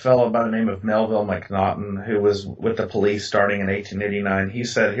a fellow by the name of Melville McNaughton, who was with the police starting in 1889, he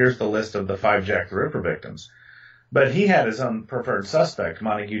said, here's the list of the 5 Jack the Ripper victims. But he had his own preferred suspect,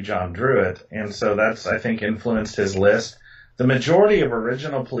 Montague John Druitt, and so that's, I think, influenced his list. The majority of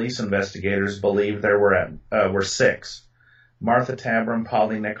original police investigators believed there were 6. Martha Tabram,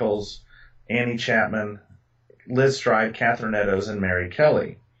 Polly Nichols, Annie Chapman, Liz Stride, Catherine Eddowes, and Mary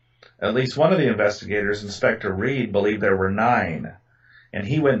Kelly. At least one of the investigators, Inspector Reed, believed there were 9. And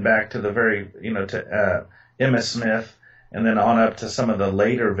he went back to to Emma Smith, and then on up to some of the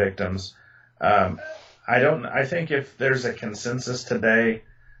later victims. I think if there's a consensus today,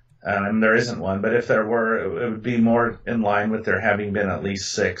 and there isn't one, but if there were, it would be more in line with there having been at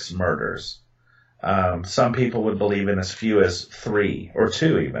least 6 murders. Some people would believe in as few as 3 or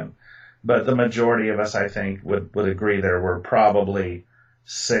 2 even, but the majority of us, I think, would agree there were probably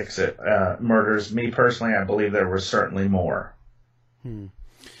 6 murders. Me personally, I believe there were certainly more.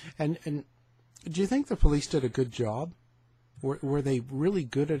 And do you think the police did a good job? Were they really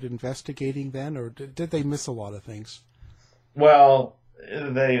good at investigating then, or did they miss a lot of things? Well,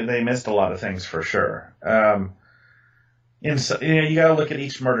 they missed a lot of things for sure. You got to look at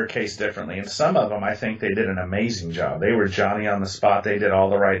each murder case differently. And some of them, I think they did an amazing job. They were Johnny on the spot. They did all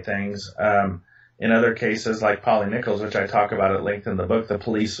the right things. In other cases, like Polly Nichols, which I talk about at length in the book, the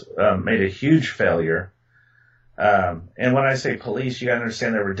police made a huge failure. And when I say police, you got to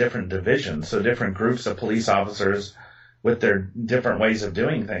understand there were different divisions, so different groups of police officers with their different ways of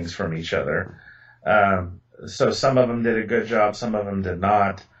doing things from each other. So some of them did a good job, some of them did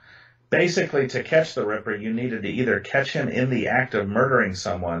not. Basically, to catch the Ripper, you needed to either catch him in the act of murdering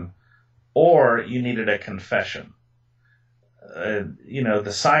someone, or you needed a confession.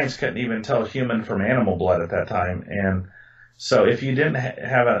 The science couldn't even tell human from animal blood at that time, and so if you didn't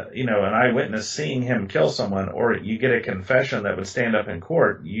have an eyewitness seeing him kill someone, or you get a confession that would stand up in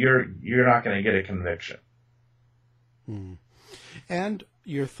court, you're not going to get a conviction. And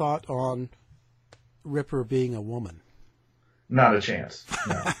your thought on Ripper being a woman? Not a chance.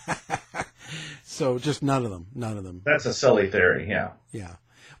 No. So just none of them. That's a silly theory. Yeah. Yeah.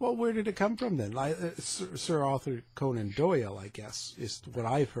 Well, where did it come from then? Sir Arthur Conan Doyle, I guess, is what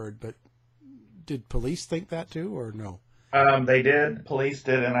I've heard. But did police think that too, or no? They did. Police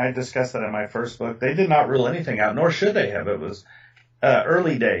did, and I discussed that in my first book. They did not rule anything out, nor should they have. It was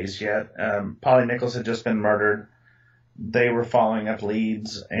early days yet. Polly Nichols had just been murdered. They were following up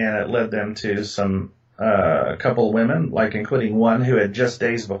leads, and it led them to a couple of women, like including one who had just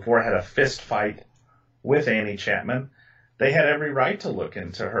days before had a fist fight with Annie Chapman. They had every right to look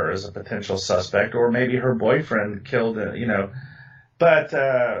into her as a potential suspect, or maybe her boyfriend killed, But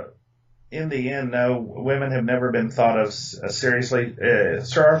in the end, no, women have never been thought of seriously.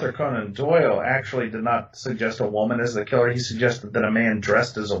 Sir Arthur Conan Doyle actually did not suggest a woman as the killer. He suggested that a man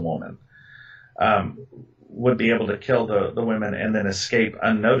dressed as a woman would be able to kill the women and then escape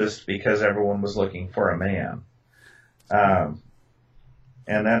unnoticed because everyone was looking for a man.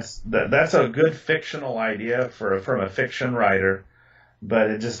 And that's a good fictional idea from a fiction writer, but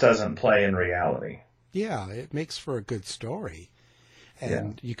it just doesn't play in reality. Yeah, it makes for a good story.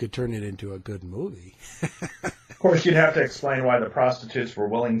 And you could turn it into a good movie. Of course, you'd have to explain why the prostitutes were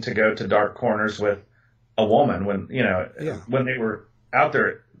willing to go to dark corners with a woman when they were out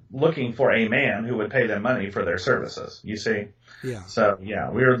there looking for a man who would pay them money for their services, you see? Yeah. So,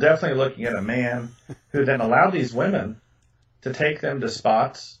 we were definitely looking at a man who then allowed these women to take them to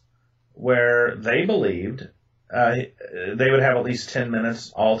spots where they believed they would have at least 10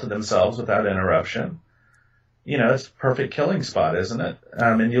 minutes all to themselves without interruption. It's a perfect killing spot, isn't it?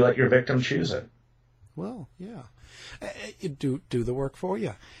 And you let your victim choose it. Well, yeah. Do the work for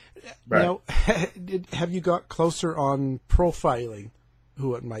you. Right. Now, have you got closer on profiling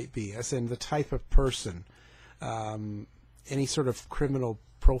who it might be, as in the type of person, any sort of criminal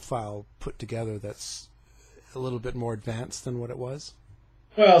profile put together that's a little bit more advanced than what it was?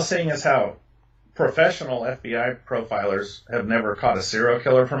 Well, seeing as how professional FBI profilers have never caught a serial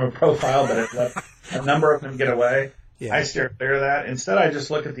killer from a profile, but have let a number of them get away, I steer clear of that. Instead, I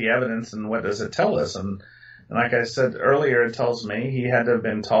just look at the evidence and what does it tell us. And like I said earlier, it tells me he had to have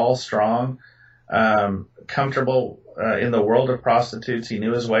been tall, strong, comfortable in the world of prostitutes. He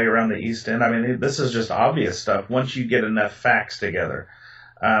knew his way around the East End. I mean, this is just obvious stuff once you get enough facts together.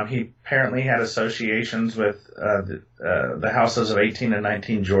 He apparently had associations with the houses of 18 and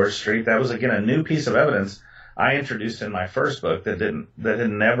 19 George Street. That was, again, a new piece of evidence I introduced in my first book that had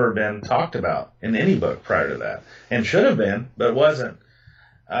never been talked about in any book prior to that, and should have been, but wasn't.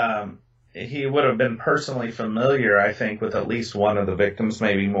 He would have been personally familiar, I think, with at least one of the victims,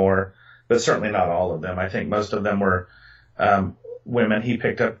 maybe more, but certainly not all of them. I think most of them were women he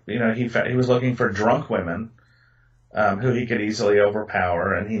picked up. He was looking for drunk women who he could easily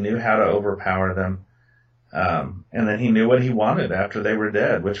overpower, and he knew how to overpower them. And then he knew what he wanted after they were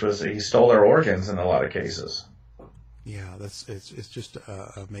dead, which was he stole their organs in a lot of cases. Yeah, it's just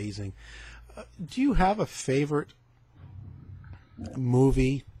amazing. Do you have a favorite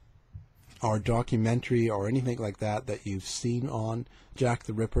movie or documentary or anything like that you've seen on Jack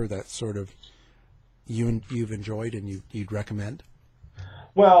the Ripper that sort of you've enjoyed and you'd recommend?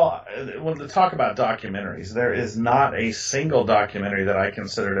 Well, when to talk about documentaries, there is not a single documentary that I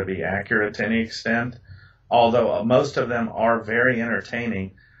consider to be accurate to any extent, although most of them are very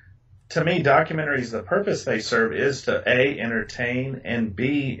entertaining. To me, documentaries, the purpose they serve is to A, entertain, and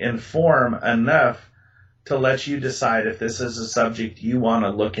B, inform enough to let you decide if this is a subject you want to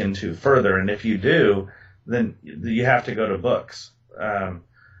look into further. And if you do, then you have to go to books.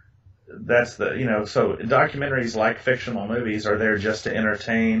 That's so documentaries, like fictional movies, are there just to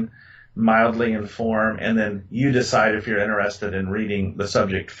entertain, mildly inform, and then you decide if you're interested in reading the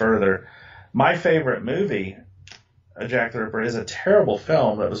subject further. My favorite movie, Jack the Ripper, is a terrible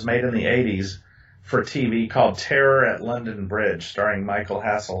film that was made in the 80s for TV called Terror at London Bridge, starring Michael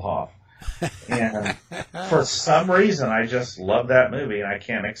Hasselhoff. And for some reason, I just love that movie, and I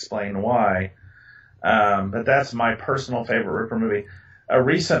can't explain why. But that's my personal favorite Ripper movie. A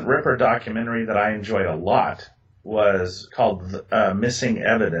recent Ripper documentary that I enjoyed a lot was called Missing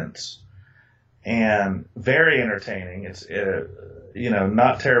Evidence, and very entertaining. It's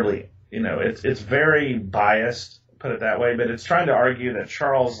not terribly, it's very biased, put it that way, but it's trying to argue that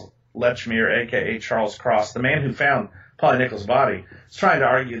Charles Lechmere, aka Charles Cross, the man who found Polly Nichols' body, is trying to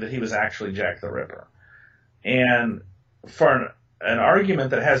argue that he was actually Jack the Ripper. And for an argument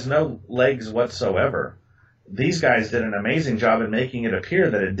that has no legs whatsoever, these guys did an amazing job in making it appear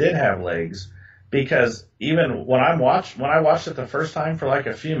that it did have legs, because even when I watched it the first time for like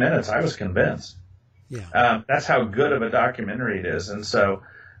a few minutes, I was convinced. Yeah. That's how good of a documentary it is. And so,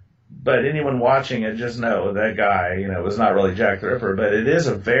 but anyone watching it, just know that guy, was not really Jack the Ripper, but it is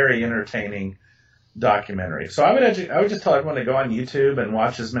a very entertaining documentary. So I would just tell everyone to go on YouTube and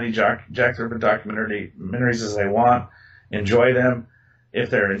watch as many Jack the Ripper documentaries as they want, enjoy them. If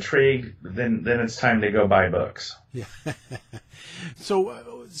they're intrigued, then it's time to go buy books. Yeah.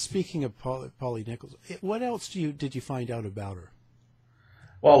 So speaking of Polly Nichols, what else did you find out about her?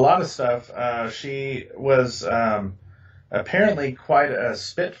 Well, a lot of stuff. She was apparently quite a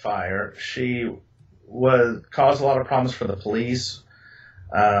spitfire. She caused a lot of problems for the police.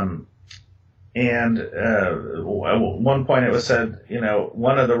 And at one point it was said,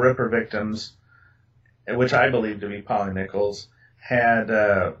 one of the Ripper victims, which I believe to be Polly Nichols, had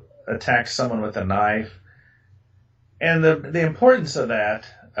attacked someone with a knife. And the importance of that,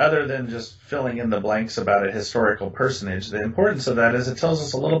 other than just filling in the blanks about a historical personage, the importance of that is it tells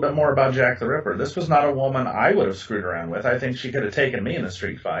us a little bit more about Jack the Ripper. This was not a woman I would have screwed around with. I think she could have taken me in a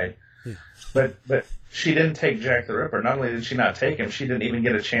street fight. Yeah. But she didn't take Jack the Ripper. Not only did she not take him, she didn't even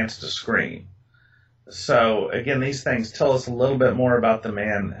get a chance to scream. So, again, these things tell us a little bit more about the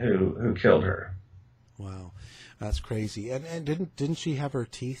man who killed her. Wow. That's crazy. And didn't she have her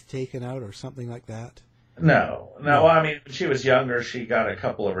teeth taken out or something like that? No. I mean, when she was younger, she got a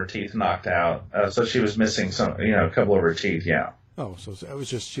couple of her teeth knocked out, so she was missing a couple of her teeth. Yeah. Oh, so it was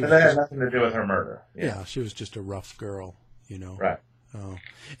just that had nothing to do with her murder. Yeah, she was just a rough girl, Right. Oh,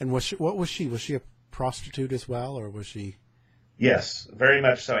 and what was she? Was she a prostitute as well, or was she? Yes, very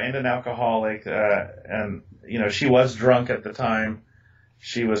much so, and an alcoholic, and she was drunk at the time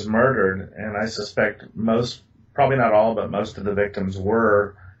she was murdered, and I suspect probably not all, but most of the victims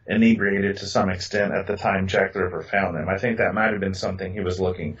were inebriated to some extent at the time Jack the Ripper found them. I think that might have been something he was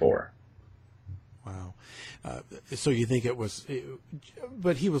looking for. Wow. So you think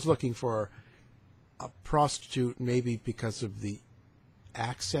but he was looking for a prostitute maybe because of the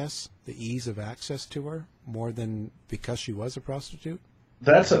access, the ease of access to her, more than because she was a prostitute?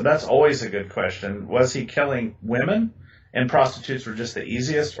 That's always a good question. Was he killing women and prostitutes were just the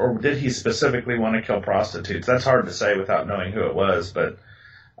easiest, or did he specifically want to kill prostitutes? That's hard to say without knowing who it was, but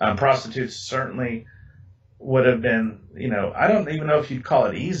prostitutes certainly would have been, I don't even know if you'd call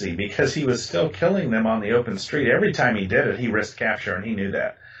it easy, because he was still killing them on the open street. Every time he did it, he risked capture, and he knew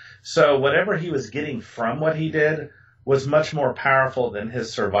that. So whatever he was getting from what he did was much more powerful than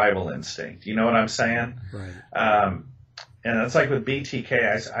his survival instinct. You know what I'm saying? Right. And it's like with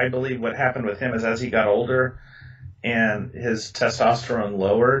BTK, I believe what happened with him is as he got older and his testosterone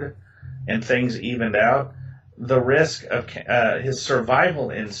lowered and things evened out, the risk of his survival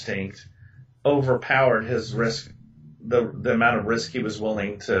instinct overpowered his risk, the amount of risk he was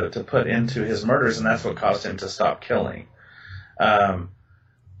willing to put into his murders, and that's what caused him to stop killing.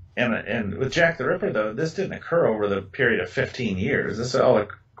 And with Jack the Ripper, though, this didn't occur over the period of 15 years. This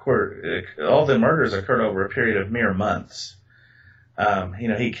all the murders occurred over a period of mere months.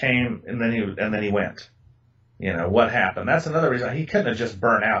 He came and then he went. What happened? That's another reason he couldn't have just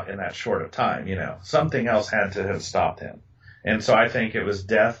burned out in that short of time. Something else had to have stopped him, and so I think it was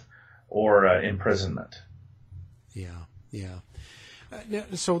death or imprisonment. Yeah.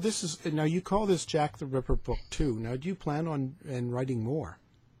 So this is now you call this Jack the Ripper Book 2. Now, do you plan on writing more?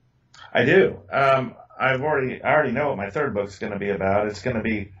 I do. I already know what my third book's going to be about. It's going to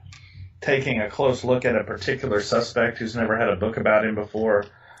be taking a close look at a particular suspect who's never had a book about him before.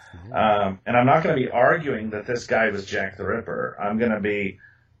 And I'm not going to be arguing that this guy was Jack the Ripper. I'm going to be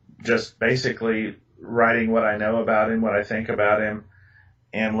just basically writing what I know about him, what I think about him,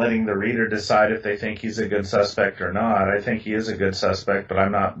 and letting the reader decide if they think he's a good suspect or not. I think he is a good suspect, but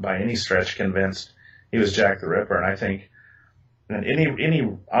I'm not by any stretch convinced he was Jack the Ripper. And I think that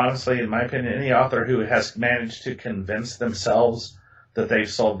honestly, in my opinion, any author who has managed to convince themselves that they've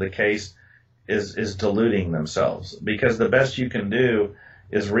solved the case is deluding themselves, because the best you can do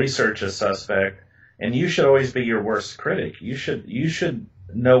is research a suspect, and you should always be your worst critic. You should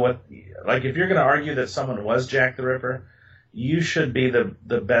know what, like, if you're going to argue that someone was Jack the Ripper, you should be the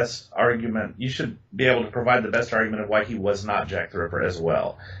best argument. You should be able to provide the best argument of why he was not Jack the Ripper as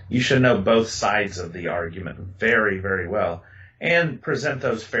well. You should know both sides of the argument very, very well and present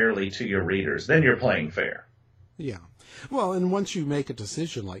those fairly to your readers. Then you're playing fair. Yeah. Well, and once you make a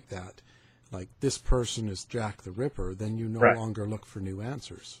decision like that, like this person is Jack the Ripper, then you no longer look for new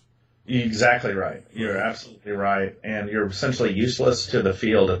answers. Exactly right. You're absolutely right. And you're essentially useless to the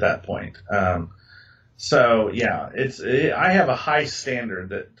field at that point. So, yeah, I have a high standard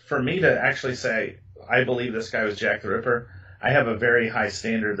that for me to actually say, I believe this guy was Jack the Ripper, I have a very high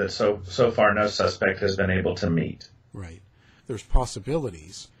standard that so far no suspect has been able to meet. Right. There's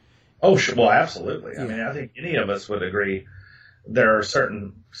possibilities. Oh, sure. Well, absolutely. Yeah. I mean, I think any of us would agree there are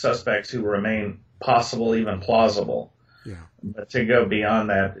certain suspects who remain possible, even plausible. Yeah. But to go beyond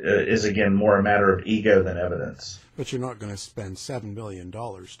that is, again, more a matter of ego than evidence. But you're not going to spend $7 million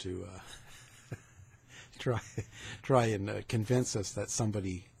to try and convince us that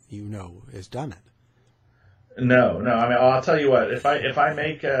somebody has done it. No. I mean, I'll tell you what. If I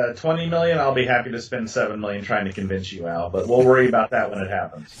make $20 million, I'll be happy to spend $7 million trying to convince you, Al. But we'll worry about that when it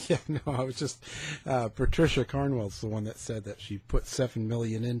happens. Yeah, no, I was just Patricia Cornwell's the one that said that she put $7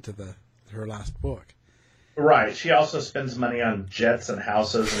 million into her last book. Right. She also spends money on jets and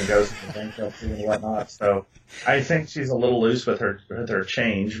houses and goes into bankruptcy and whatnot. So I think she's a little loose with her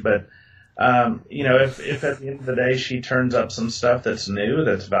change. But if at the end of the day she turns up some stuff that's new,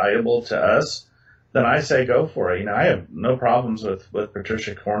 that's valuable to us, then I say go for it. I have no problems with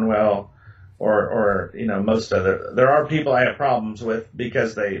Patricia Cornwell or most other. There are people I have problems with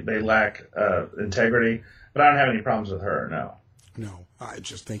because they lack integrity, but I don't have any problems with her. No. No, I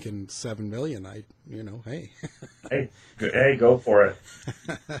just thinking $7 million. Hey. hey, go for it.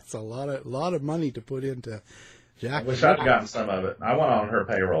 That's a lot of money to put into Jack. I wish I'd gotten some of it. I went on her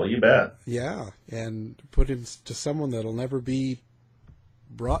payroll. You bet. Yeah, and put into someone that'll never be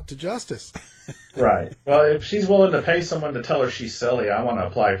brought to justice. Right. Well, if she's willing to pay someone to tell her she's silly, I want to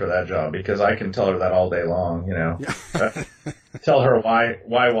apply for that job because I can tell her that all day long. Tell her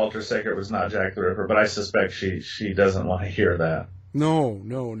why Walter Sickert was not Jack the Ripper, but I suspect she doesn't want to hear that. No,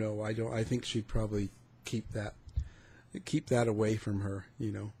 I don't. I think she'd probably keep that away from her.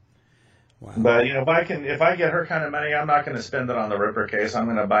 Wow. But if I get her kind of money, I'm not going to spend it on the Ripper case. I'm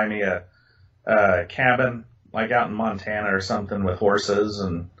going to buy me a cabin like out in Montana or something with horses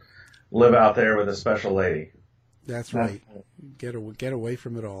and live out there with a special lady. That's right. Get away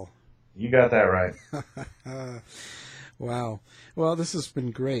from it all. You got that right. Wow. Well, this has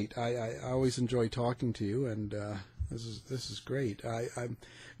been great. I always enjoy talking to you, and This is great. I'm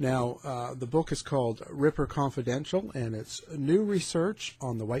now the book is called Ripper Confidential, and it's new research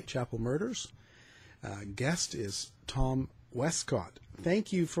on the Whitechapel murders. Guest is Tom Westcott.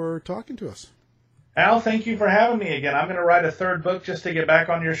 Thank you for talking to us. Al, thank you for having me again. I'm going to write a third book just to get back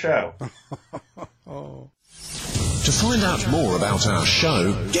on your show. To find out more about our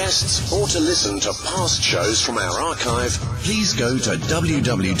show, guests, or to listen to past shows from our archive, please go to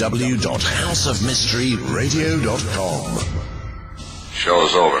www.houseofmysteryradio.com.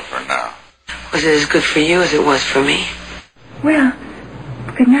 Show's over for now. Was it as good for you as it was for me? Well,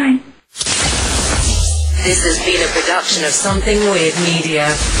 good night. This has been a production of Something Weird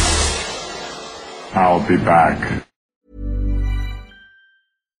Media. I'll be back.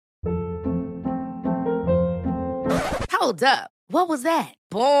 Hold up. What was that?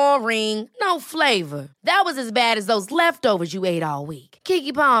 Boring. No flavor. That was as bad as those leftovers you ate all week.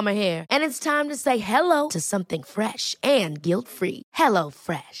 Keke Palmer here, and it's time to say hello to something fresh and guilt-free. Hello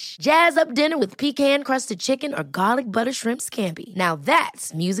Fresh. Jazz up dinner with pecan-crusted chicken or garlic butter shrimp scampi. Now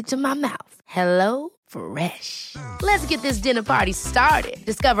that's music to my mouth. Hello Fresh. Let's get this dinner party started.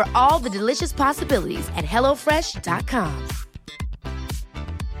 Discover all the delicious possibilities at HelloFresh.com.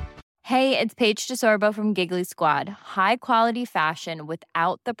 Hey, it's Paige DeSorbo from Giggly Squad. High quality fashion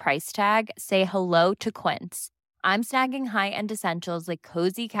without the price tag. Say hello to Quince. I'm snagging high-end essentials like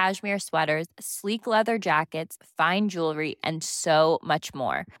cozy cashmere sweaters, sleek leather jackets, fine jewelry, and so much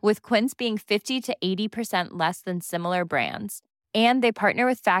more. With Quince being 50 to 80% less than similar brands. And they partner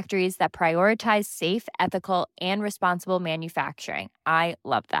with factories that prioritize safe, ethical, and responsible manufacturing. I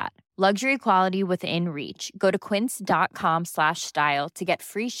love that. Luxury quality within reach. Go to quince.com/style to get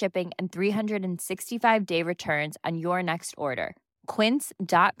free shipping and 365-day returns on your next order.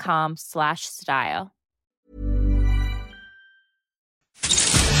 Quince.com/style.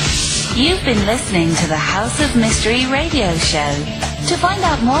 You've been listening to the House of Mystery radio show. To find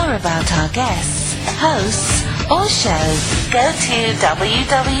out more about our guests, hosts, or shows, go to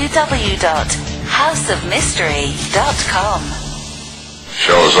www.houseofmystery.com.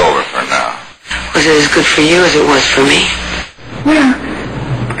 Show's over for now. Was it as good for you as it was for me? Well,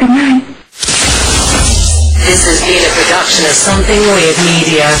 good night. This has been a production of Something Weird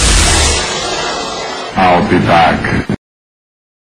Media. I'll be back.